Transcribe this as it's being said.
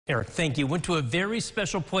Eric, thank you. Went to a very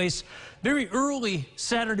special place very early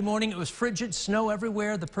Saturday morning. It was frigid, snow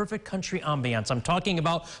everywhere, the perfect country ambiance. I'm talking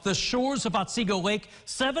about the shores of Otsego Lake,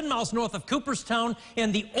 7 miles north of Cooperstown,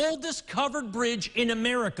 and the oldest covered bridge in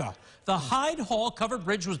America. The Hyde Hall covered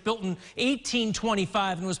bridge was built in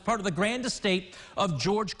 1825 and was part of the grand estate of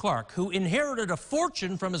George Clarke, who inherited a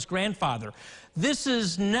fortune from his grandfather. This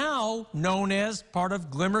is now known as part of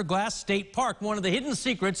Glimmerglass State Park, one of the hidden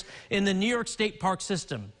secrets in the New York State Park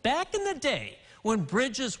system. Back in the day, when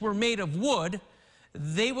bridges were made of wood,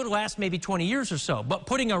 they would last maybe 20 years or so. But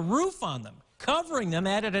putting a roof on them, covering them,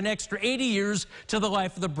 added an extra 80 years to the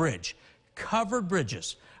life of the bridge. Covered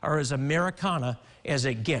bridges are as Americana as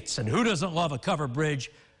it gets. And who doesn't love a covered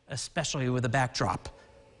bridge, especially with a backdrop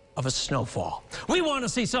of a snowfall? We want to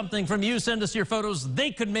see something from you. Send us your photos.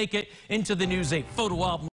 They could make it into the News 8 photo album.